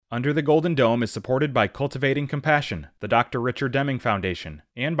Under the Golden Dome is supported by Cultivating Compassion, the Dr. Richard Deming Foundation,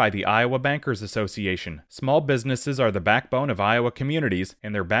 and by the Iowa Bankers Association. Small businesses are the backbone of Iowa communities,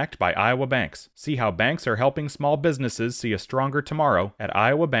 and they're backed by Iowa banks. See how banks are helping small businesses see a stronger tomorrow at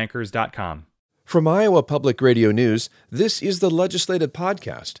iowabankers.com. From Iowa Public Radio News, this is the Legislative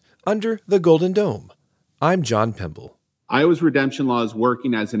Podcast, Under the Golden Dome. I'm John Pemble. Iowa's redemption law is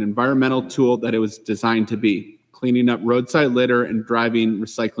working as an environmental tool that it was designed to be, cleaning up roadside litter and driving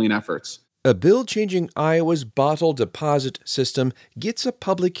recycling efforts. A bill changing Iowa's bottle deposit system gets a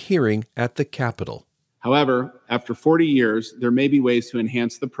public hearing at the Capitol. However, after 40 years, there may be ways to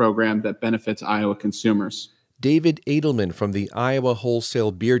enhance the program that benefits Iowa consumers. David Edelman from the Iowa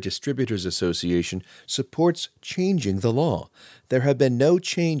Wholesale Beer Distributors Association supports changing the law. There have been no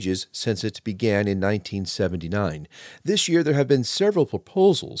changes since it began in 1979. This year there have been several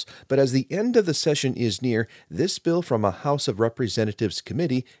proposals, but as the end of the session is near, this bill from a House of Representatives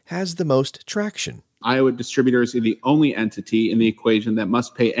committee has the most traction. Iowa distributors are the only entity in the equation that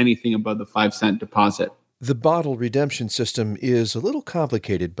must pay anything above the 5-cent deposit. The bottle redemption system is a little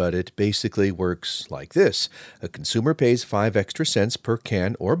complicated, but it basically works like this. A consumer pays 5 extra cents per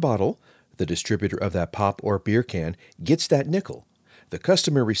can or bottle. The distributor of that pop or beer can gets that nickel. The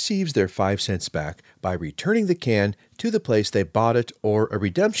customer receives their 5 cents back by returning the can to the place they bought it or a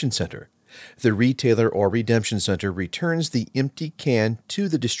redemption center. The retailer or redemption center returns the empty can to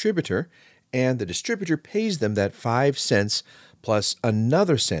the distributor, and the distributor pays them that 5 cents plus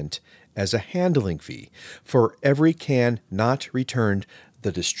another cent as a handling fee. For every can not returned,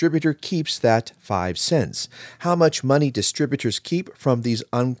 the distributor keeps that 5 cents. How much money distributors keep from these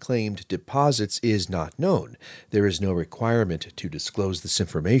unclaimed deposits is not known. There is no requirement to disclose this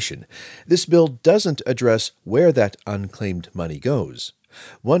information. This bill doesn't address where that unclaimed money goes.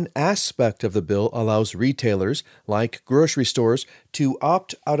 One aspect of the bill allows retailers, like grocery stores, to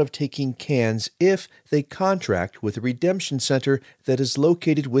opt out of taking cans if they contract with a redemption center that is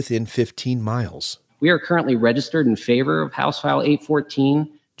located within 15 miles. We are currently registered in favor of House File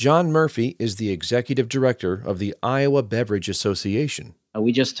 814. John Murphy is the executive director of the Iowa Beverage Association.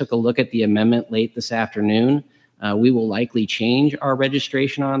 We just took a look at the amendment late this afternoon. We will likely change our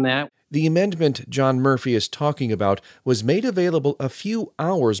registration on that. The amendment John Murphy is talking about was made available a few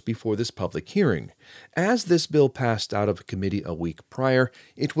hours before this public hearing. As this bill passed out of committee a week prior,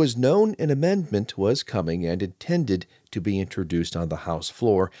 it was known an amendment was coming and intended to be introduced on the House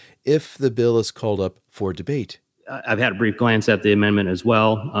floor if the bill is called up for debate. I've had a brief glance at the amendment as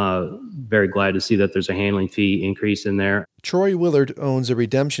well. Very glad to see that there's a handling fee increase in there. Troy Willard owns a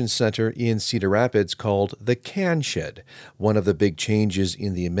redemption center in Cedar Rapids called the Can Shed. One of the big changes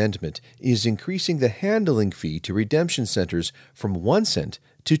in the amendment is increasing the handling fee to redemption centers from 1 cent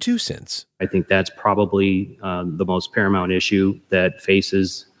to 2 cents. I think that's probably the most paramount issue that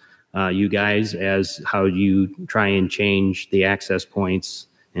faces you guys as how you try and change the access points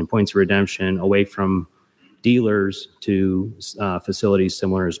and points of redemption away from dealers to facilities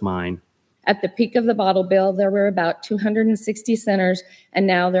similar as mine. At the peak of the bottle bill, there were about 260 centers, and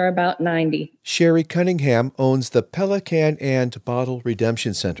now there are about 90. Sherry Cunningham owns the Pelican and Bottle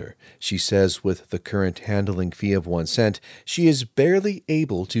Redemption Center. She says with the current handling fee of 1 cent, she is barely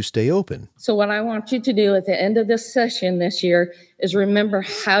able to stay open. So what I want you to do at the end of this session this year is remember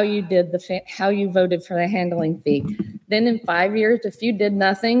how you did how you voted for the handling fee. Then in 5 years, if you did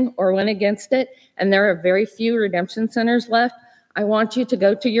nothing or went against it, and there are very few redemption centers left, I want you to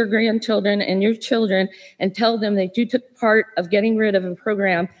go to your grandchildren and your children and tell them that you took part of getting rid of a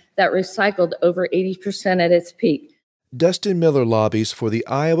program that recycled over 80% at its peak. Dustin Miller lobbies for the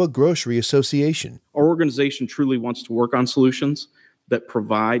Iowa Grocery Association. Our organization truly wants to work on solutions that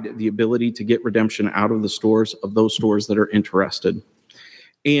provide the ability to get redemption out of the stores of those stores that are interested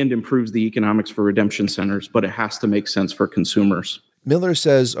and improves the economics for redemption centers, but it has to make sense for consumers. Miller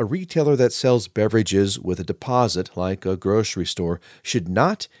says a retailer that sells beverages with a deposit, like a grocery store, should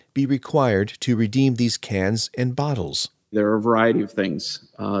not be required to redeem these cans and bottles. There are a variety of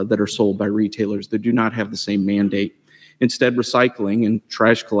things that are sold by retailers that do not have the same mandate. Instead, recycling and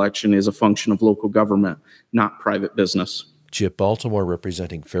trash collection is a function of local government, not private business. Chip Baltimore,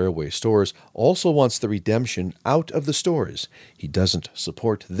 representing Fairway Stores, also wants the redemption out of the stores. He doesn't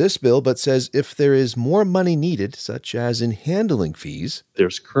support this bill, but says if there is more money needed, such as in handling fees.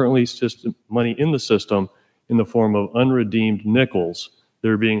 There's currently money in the system in the form of unredeemed nickels.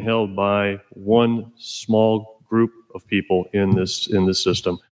 They're being held by one small group of people in this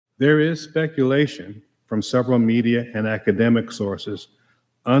system. There is speculation from several media and academic sources.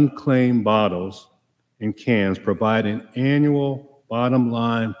 Unclaimed bottles and cans provide an annual bottom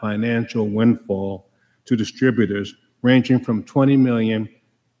line financial windfall to distributors ranging from $20 million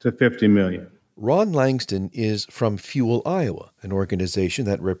to $50 million. Ron Langston is from Fuel Iowa, an organization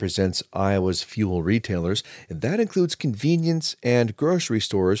that represents Iowa's fuel retailers, and that includes convenience and grocery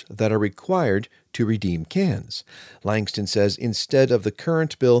stores that are required to redeem cans. Langston says instead of the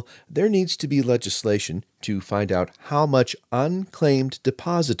current bill, there needs to be legislation to find out how much unclaimed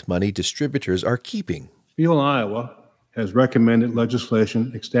deposit money distributors are keeping. Fuel Iowa has recommended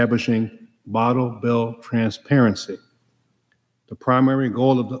legislation establishing bottle bill transparency. The primary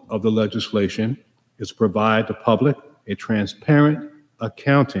goal of the legislation is to provide the public a transparent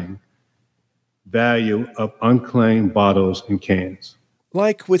accounting value of unclaimed bottles and cans.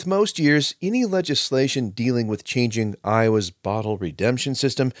 Like with most years, any legislation dealing with changing Iowa's bottle redemption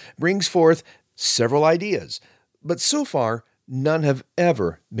system brings forth several ideas. But so far, none have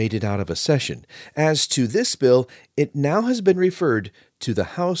ever made it out of a session. As to this bill, it now has been referred to the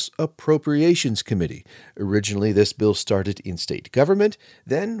House Appropriations Committee. Originally, this bill started in state government,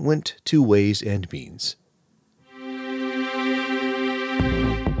 then went to Ways and Means.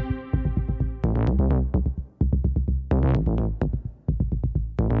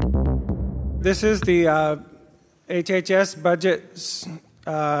 This is the HHS budget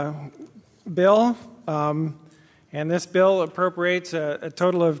bill. And this bill appropriates a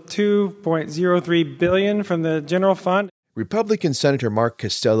total of $2.03 billion from the general fund. Republican Senator Mark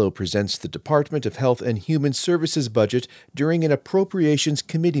Costello presents the Department of Health and Human Services budget during an Appropriations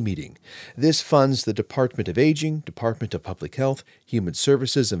Committee meeting. This funds the Department of Aging, Department of Public Health, Human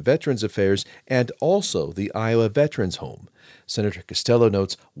Services and Veterans Affairs, and also the Iowa Veterans Home. Senator Costello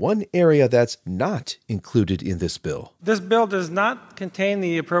notes one area that's not included in this bill. This bill does not contain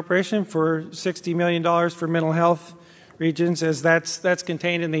the appropriation for $60 million for mental health regions, as that's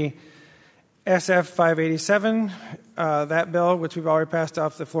contained in the SF 587, that bill, which we've already passed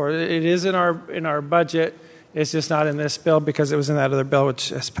off the floor. It is in our budget. It's just not in this bill because it was in that other bill, which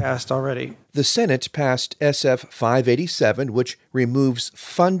has passed already. The Senate passed SF 587, which removes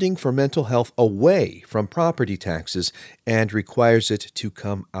funding for mental health away from property taxes and requires it to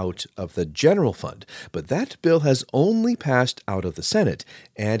come out of the general fund. But that bill has only passed out of the Senate,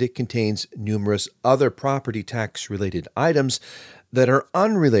 and it contains numerous other property tax-related items that are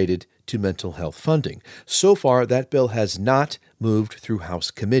unrelated to mental health funding. So far, that bill has not moved through House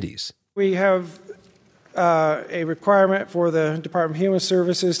committees. We have a requirement for the Department of Human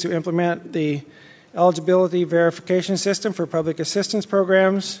Services to implement the eligibility verification system for public assistance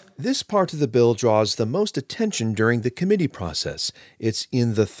programs. This part of the bill draws the most attention during the committee process. It's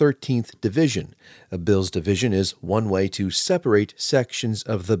in the 13th division. A bill's division is one way to separate sections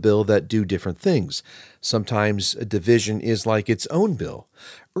of the bill that do different things. Sometimes a division is like its own bill.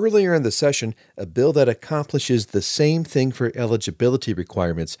 Earlier in the session, a bill that accomplishes the same thing for eligibility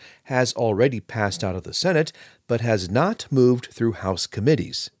requirements has already passed out of the Senate, but has not moved through House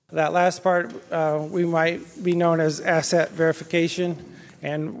committees. That last part we might be known as asset verification.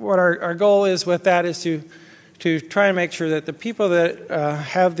 And what our goal is with that is to try and make sure that the people that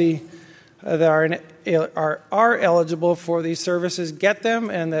are eligible for these services get them,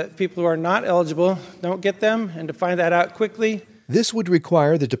 and that people who are not eligible don't get them, and to find that out quickly. This would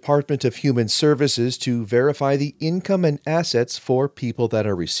require the Department of Human Services to verify the income and assets for people that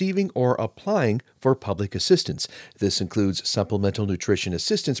are receiving or applying for public assistance. This includes Supplemental Nutrition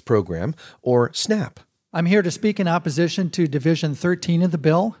Assistance Program, or SNAP. I'm here to speak in opposition to Division 13 of the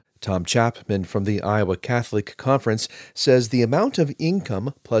bill. Tom Chapman from the Iowa Catholic Conference says the amount of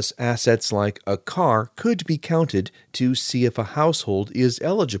income plus assets like a car could be counted to see if a household is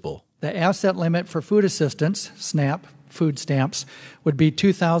eligible. The asset limit for food assistance, SNAP, food stamps, would be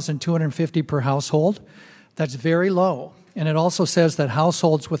 $2,250 per household. That's very low. And it also says that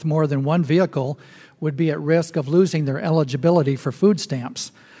households with more than one vehicle would be at risk of losing their eligibility for food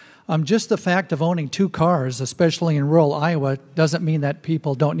stamps. Just the fact of owning two cars, especially in rural Iowa, doesn't mean that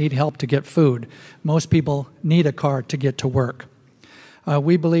people don't need help to get food. Most people need a car to get to work.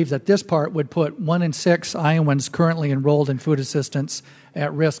 We believe that this part would put 1 in 6 Iowans currently enrolled in food assistance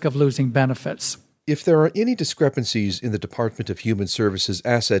at risk of losing benefits. If there are any discrepancies in the Department of Human Services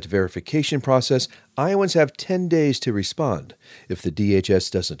asset verification process, Iowans have 10 days to respond. If the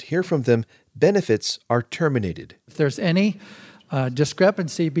DHS doesn't hear from them, benefits are terminated. If there's any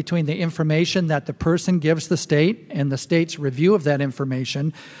discrepancy between the information that the person gives the state and the state's review of that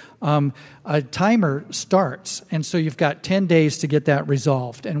information, a timer starts. And so you've got 10 days to get that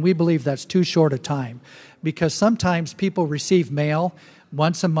resolved. And we believe that's too short a time because sometimes people receive mail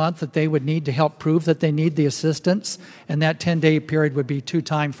once a month that they would need to help prove that they need the assistance, and that 10-day period would be too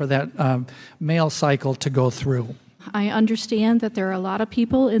time for that mail cycle to go through. I understand that there are a lot of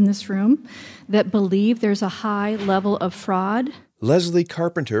people in this room that believe there's a high level of fraud. Leslie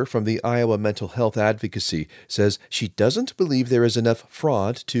Carpenter from the Iowa Mental Health Advocacy says she doesn't believe there is enough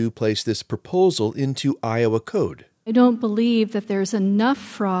fraud to place this proposal into Iowa code. I don't believe that there's enough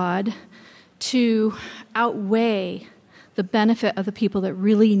fraud to outweigh the benefit of the people that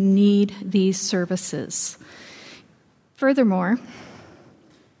really need these services. Furthermore,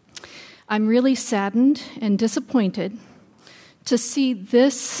 I'm really saddened and disappointed to see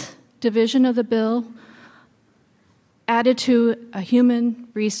this division of the bill added to a human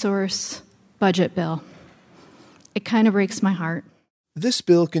resource budget bill. It kind of breaks my heart. This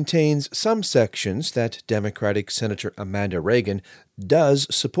bill contains some sections that Democratic Senator Amanda Reagan does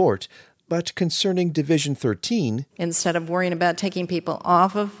support, but concerning Division 13... Instead of worrying about taking people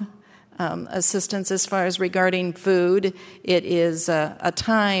off of assistance as far as regarding food, it is a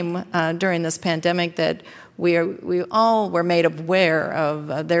time during this pandemic that we all were made aware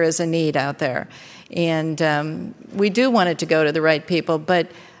of there is a need out there. And we do want it to go to the right people, but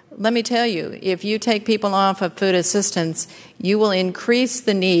let me tell you, if you take people off of food assistance, you will increase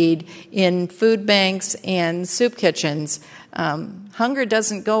the need in food banks and soup kitchens. Hunger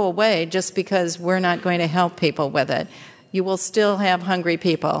doesn't go away just because we're not going to help people with it. You will still have hungry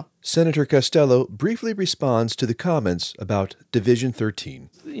people. Senator Costello briefly responds to the comments about Division 13.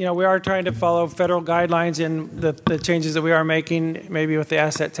 We are trying to follow federal guidelines in the changes that we are making, maybe with the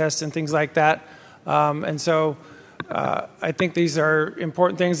asset tests and things like that. And so I think these are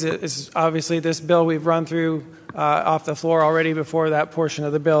important things. It's obviously, this bill we've run through off the floor already before that portion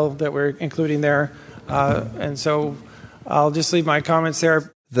of the bill that we're including there. And so I'll just leave my comments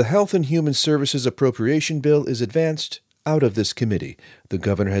there. The Health and Human Services Appropriation Bill is advanced out of this committee. The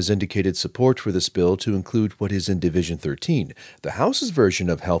governor has indicated support for this bill to include what is in Division 13. The House's version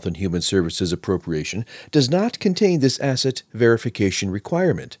of Health and Human Services Appropriation does not contain this asset verification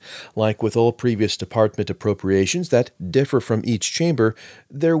requirement. Like with all previous department appropriations that differ from each chamber,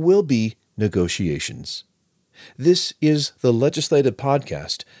 there will be negotiations. This is the Legislative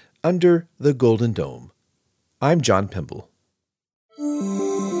Podcast under the Golden Dome. I'm John Pemble.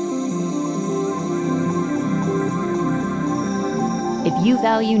 If you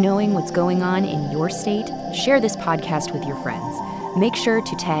value knowing what's going on in your state, share this podcast with your friends. Make sure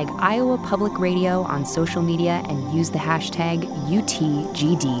to tag Iowa Public Radio on social media and use the hashtag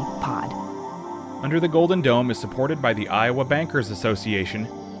UTGDpod. Under the Golden Dome is supported by the Iowa Bankers Association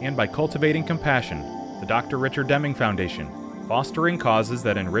and by Cultivating Compassion, the Dr. Richard Deming Foundation, fostering causes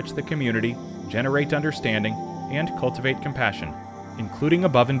that enrich the community, generate understanding, and cultivate compassion, including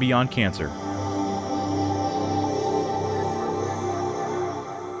above and beyond cancer.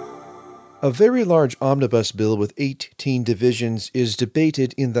 A very large omnibus bill with 18 divisions is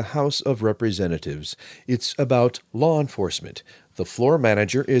debated in the House of Representatives. It's about law enforcement. The floor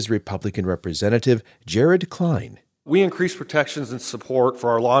manager is Republican Representative Jared Klein. We increase protections and support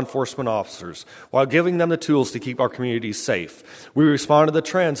for our law enforcement officers while giving them the tools to keep our communities safe. We respond to the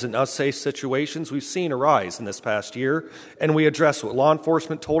trends in unsafe situations we've seen arise in this past year, and we address what law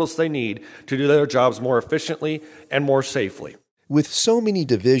enforcement told us they need to do their jobs more efficiently and more safely. With so many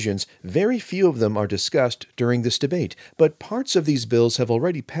divisions, very few of them are discussed during this debate, but parts of these bills have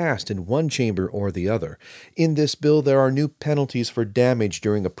already passed in one chamber or the other. In this bill, there are new penalties for damage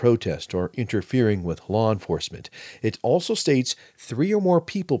during a protest or interfering with law enforcement. It also states 3 or more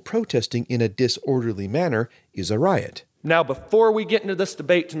people protesting in a disorderly manner is a riot. Now, before we get into this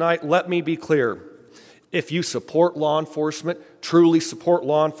debate tonight, let me be clear. If you support law enforcement, truly support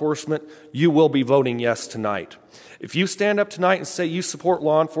law enforcement, you will be voting yes tonight. If you stand up tonight and say you support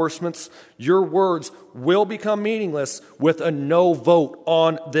law enforcement, your words will become meaningless with a no vote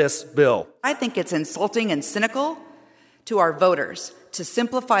on this bill. I think it's insulting and cynical to our voters to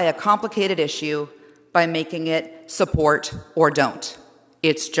simplify a complicated issue by making it support or don't.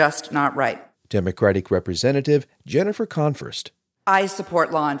 It's just not right. Democratic Representative Jennifer Confirst. I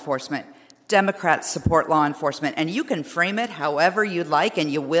support law enforcement. Democrats support law enforcement, and you can frame it however you'd like, and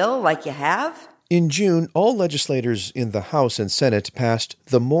you will, like you have. In June, all legislators in the House and Senate passed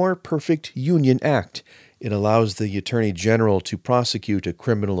the More Perfect Union Act. It allows the Attorney General to prosecute a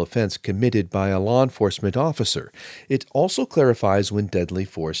criminal offense committed by a law enforcement officer. It also clarifies when deadly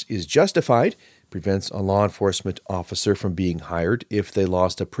force is justified, prevents a law enforcement officer from being hired if they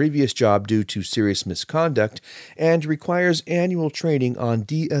lost a previous job due to serious misconduct, and requires annual training on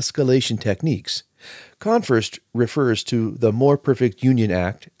de-escalation techniques. Confirst refers to the More Perfect Union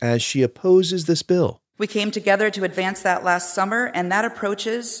Act as she opposes this bill. We came together to advance that last summer, and that approach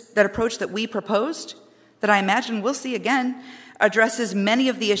that we proposed, that I imagine we'll see again, addresses many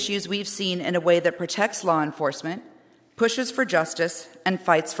of the issues we've seen in a way that protects law enforcement, pushes for justice, and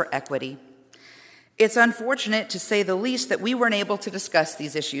fights for equity. It's unfortunate, to say the least, that we weren't able to discuss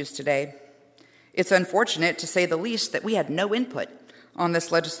these issues today. It's unfortunate, to say the least, that we had no input on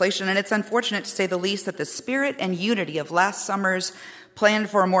this legislation, and it's unfortunate, to say the least, that the spirit and unity of last summer's Plan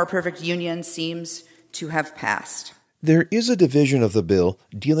for a More Perfect Union seems to have passed. There is a division of the bill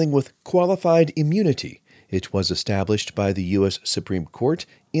dealing with qualified immunity. It was established by the U.S. Supreme Court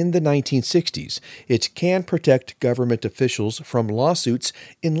in the 1960s. It can protect government officials from lawsuits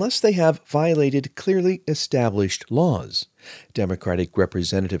unless they have violated clearly established laws. Democratic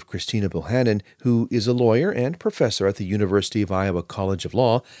Representative Christina Bohannon, who is a lawyer and professor at the University of Iowa College of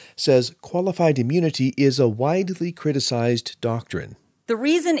Law, says qualified immunity is a widely criticized doctrine. The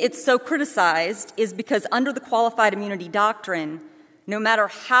reason it's so criticized is because under the qualified immunity doctrine, no matter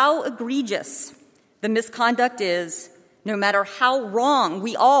how egregious the misconduct is, no matter how wrong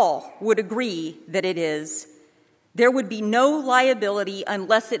we all would agree that it is, there would be no liability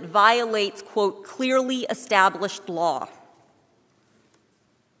unless it violates, quote, clearly established law.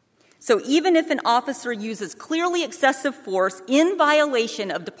 So even if an officer uses clearly excessive force in violation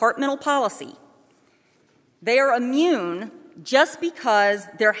of departmental policy, they are immune just because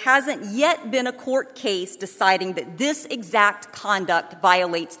there hasn't yet been a court case deciding that this exact conduct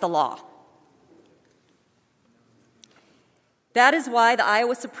violates the law. That is why the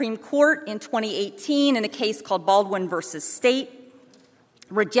Iowa Supreme Court in 2018, in a case called Baldwin v. State,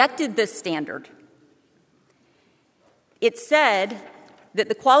 rejected this standard. It said that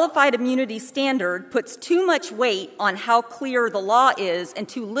the qualified immunity standard puts too much weight on how clear the law is and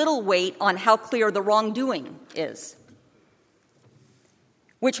too little weight on how clear the wrongdoing is,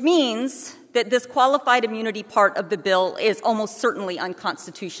 which means that this qualified immunity part of the bill is almost certainly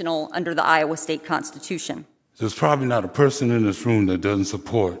unconstitutional under the Iowa State Constitution. There's probably not a person in this room that doesn't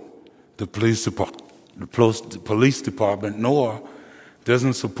support the police department, nor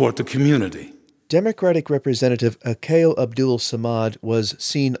doesn't support the community. Democratic Representative Akeo Abdul Samad was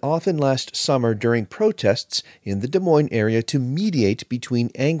seen often last summer during protests in the Des Moines area to mediate between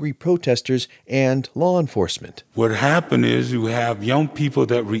angry protesters and law enforcement. What happened is you have young people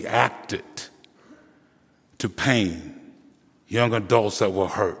that reacted to pain, young adults that were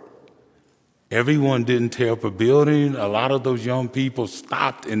hurt. Everyone didn't tear up a building. A lot of those young people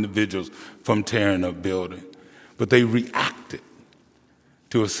stopped individuals from tearing up buildings, but they reacted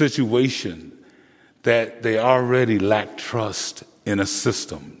to a situation that they already lacked trust in a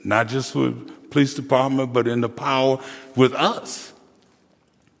system, not just with police department, but in the power with us.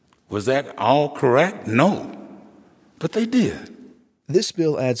 Was that all correct? No, but they did. This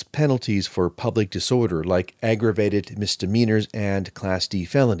bill adds penalties for public disorder like aggravated misdemeanors and Class D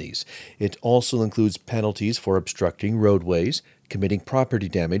felonies. It also includes penalties for obstructing roadways, committing property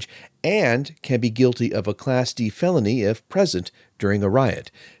damage, and can be guilty of a Class D felony if present during a riot.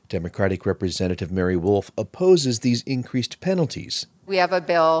 Democratic Representative Mary Wolf opposes these increased penalties. We have a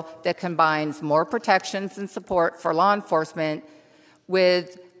bill that combines more protections and support for law enforcement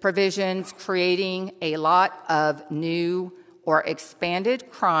with provisions creating a lot of new or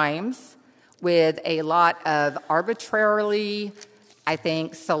expanded crimes with a lot of arbitrarily, I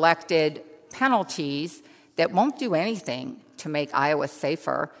think, selected penalties that won't do anything to make Iowa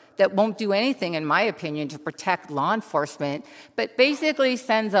safer, that won't do anything, in my opinion, to protect law enforcement, but basically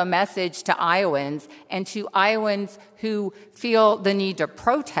sends a message to Iowans and to Iowans who feel the need to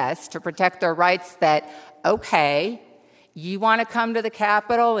protest to protect their rights that, okay, you want to come to the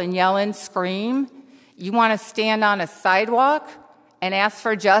Capitol and yell and scream? You want to stand on a sidewalk and ask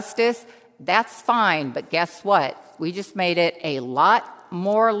for justice? That's fine, but guess what? We just made it a lot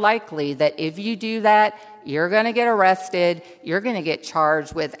more likely that if you do that, you're going to get arrested, you're going to get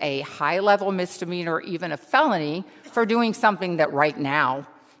charged with a high-level misdemeanor or even a felony for doing something that right now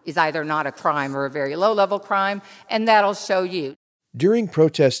is either not a crime or a very low-level crime, and that'll show you. During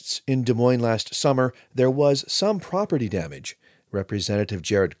protests in Des Moines last summer, there was some property damage. Representative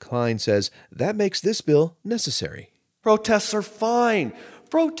Jared Klein says that makes this bill necessary. Protests are fine.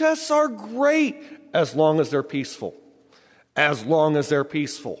 Protests are great as long as they're peaceful. As long as they're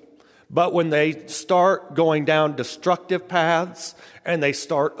peaceful. But when they start going down destructive paths and they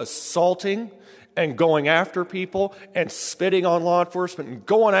start assaulting and going after people and spitting on law enforcement and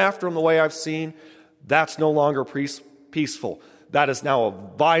going after them the way I've seen, that's no longer peaceful. That is now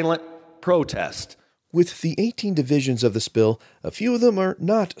a violent protest. With the 18 divisions of this bill, a few of them are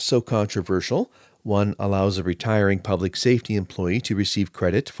not so controversial. One allows a retiring public safety employee to receive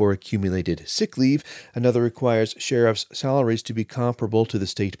credit for accumulated sick leave. Another requires sheriffs' salaries to be comparable to the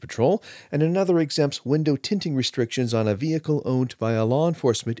state patrol. And another exempts window tinting restrictions on a vehicle owned by a law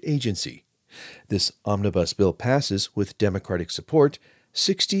enforcement agency. This omnibus bill passes with Democratic support,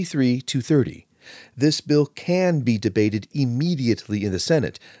 63-30. This bill can be debated immediately in the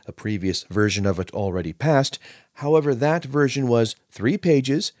Senate. A previous version of it already passed. However, that version was 3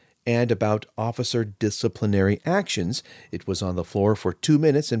 pages and about officer disciplinary actions. It was on the floor for 2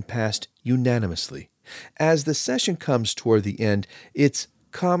 minutes and passed unanimously. As the session comes toward the end, it's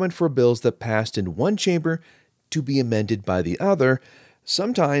common for bills that passed in one chamber to be amended by the other,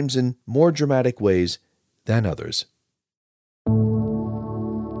 sometimes in more dramatic ways than others.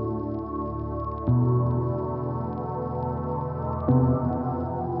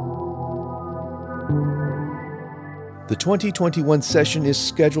 The 2021 session is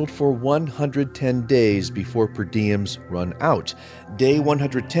scheduled for 110 days before per diems run out. Day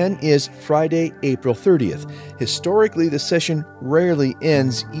 110 is Friday, April 30th. Historically, the session rarely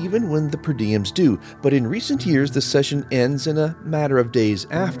ends even when the per diems do, but in recent years, the session ends in a matter of days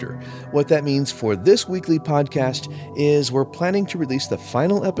after. What that means for this weekly podcast is we're planning to release the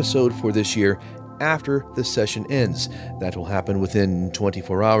final episode for this year after the session ends. That will happen within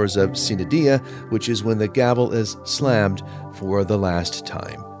 24 hours of Sine Die, which is when the gavel is slammed for the last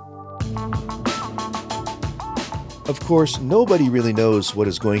time. Of course, nobody really knows what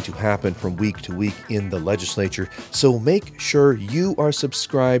is going to happen from week to week in the legislature, so make sure you are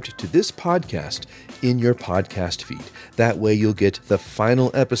subscribed to this podcast in your podcast feed. That way you'll get the final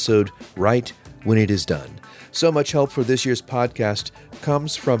episode right when it is done. So much help for this year's podcast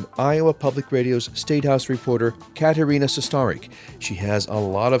comes from Iowa Public Radio's State House reporter, Katerina Sostarek. She has a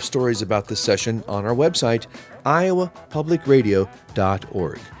lot of stories about this session on our website,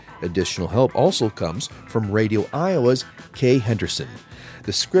 iowapublicradio.org. Additional help also comes from Radio Iowa's Kay Henderson.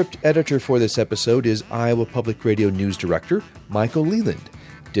 The script editor for this episode is Iowa Public Radio News Director Michael Leland.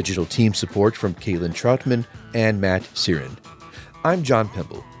 Digital team support from Kaylin Troutman and Matt Siren. I'm John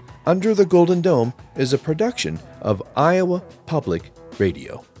Pemble. Under the Golden Dome is a production of Iowa Public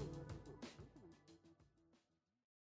Radio.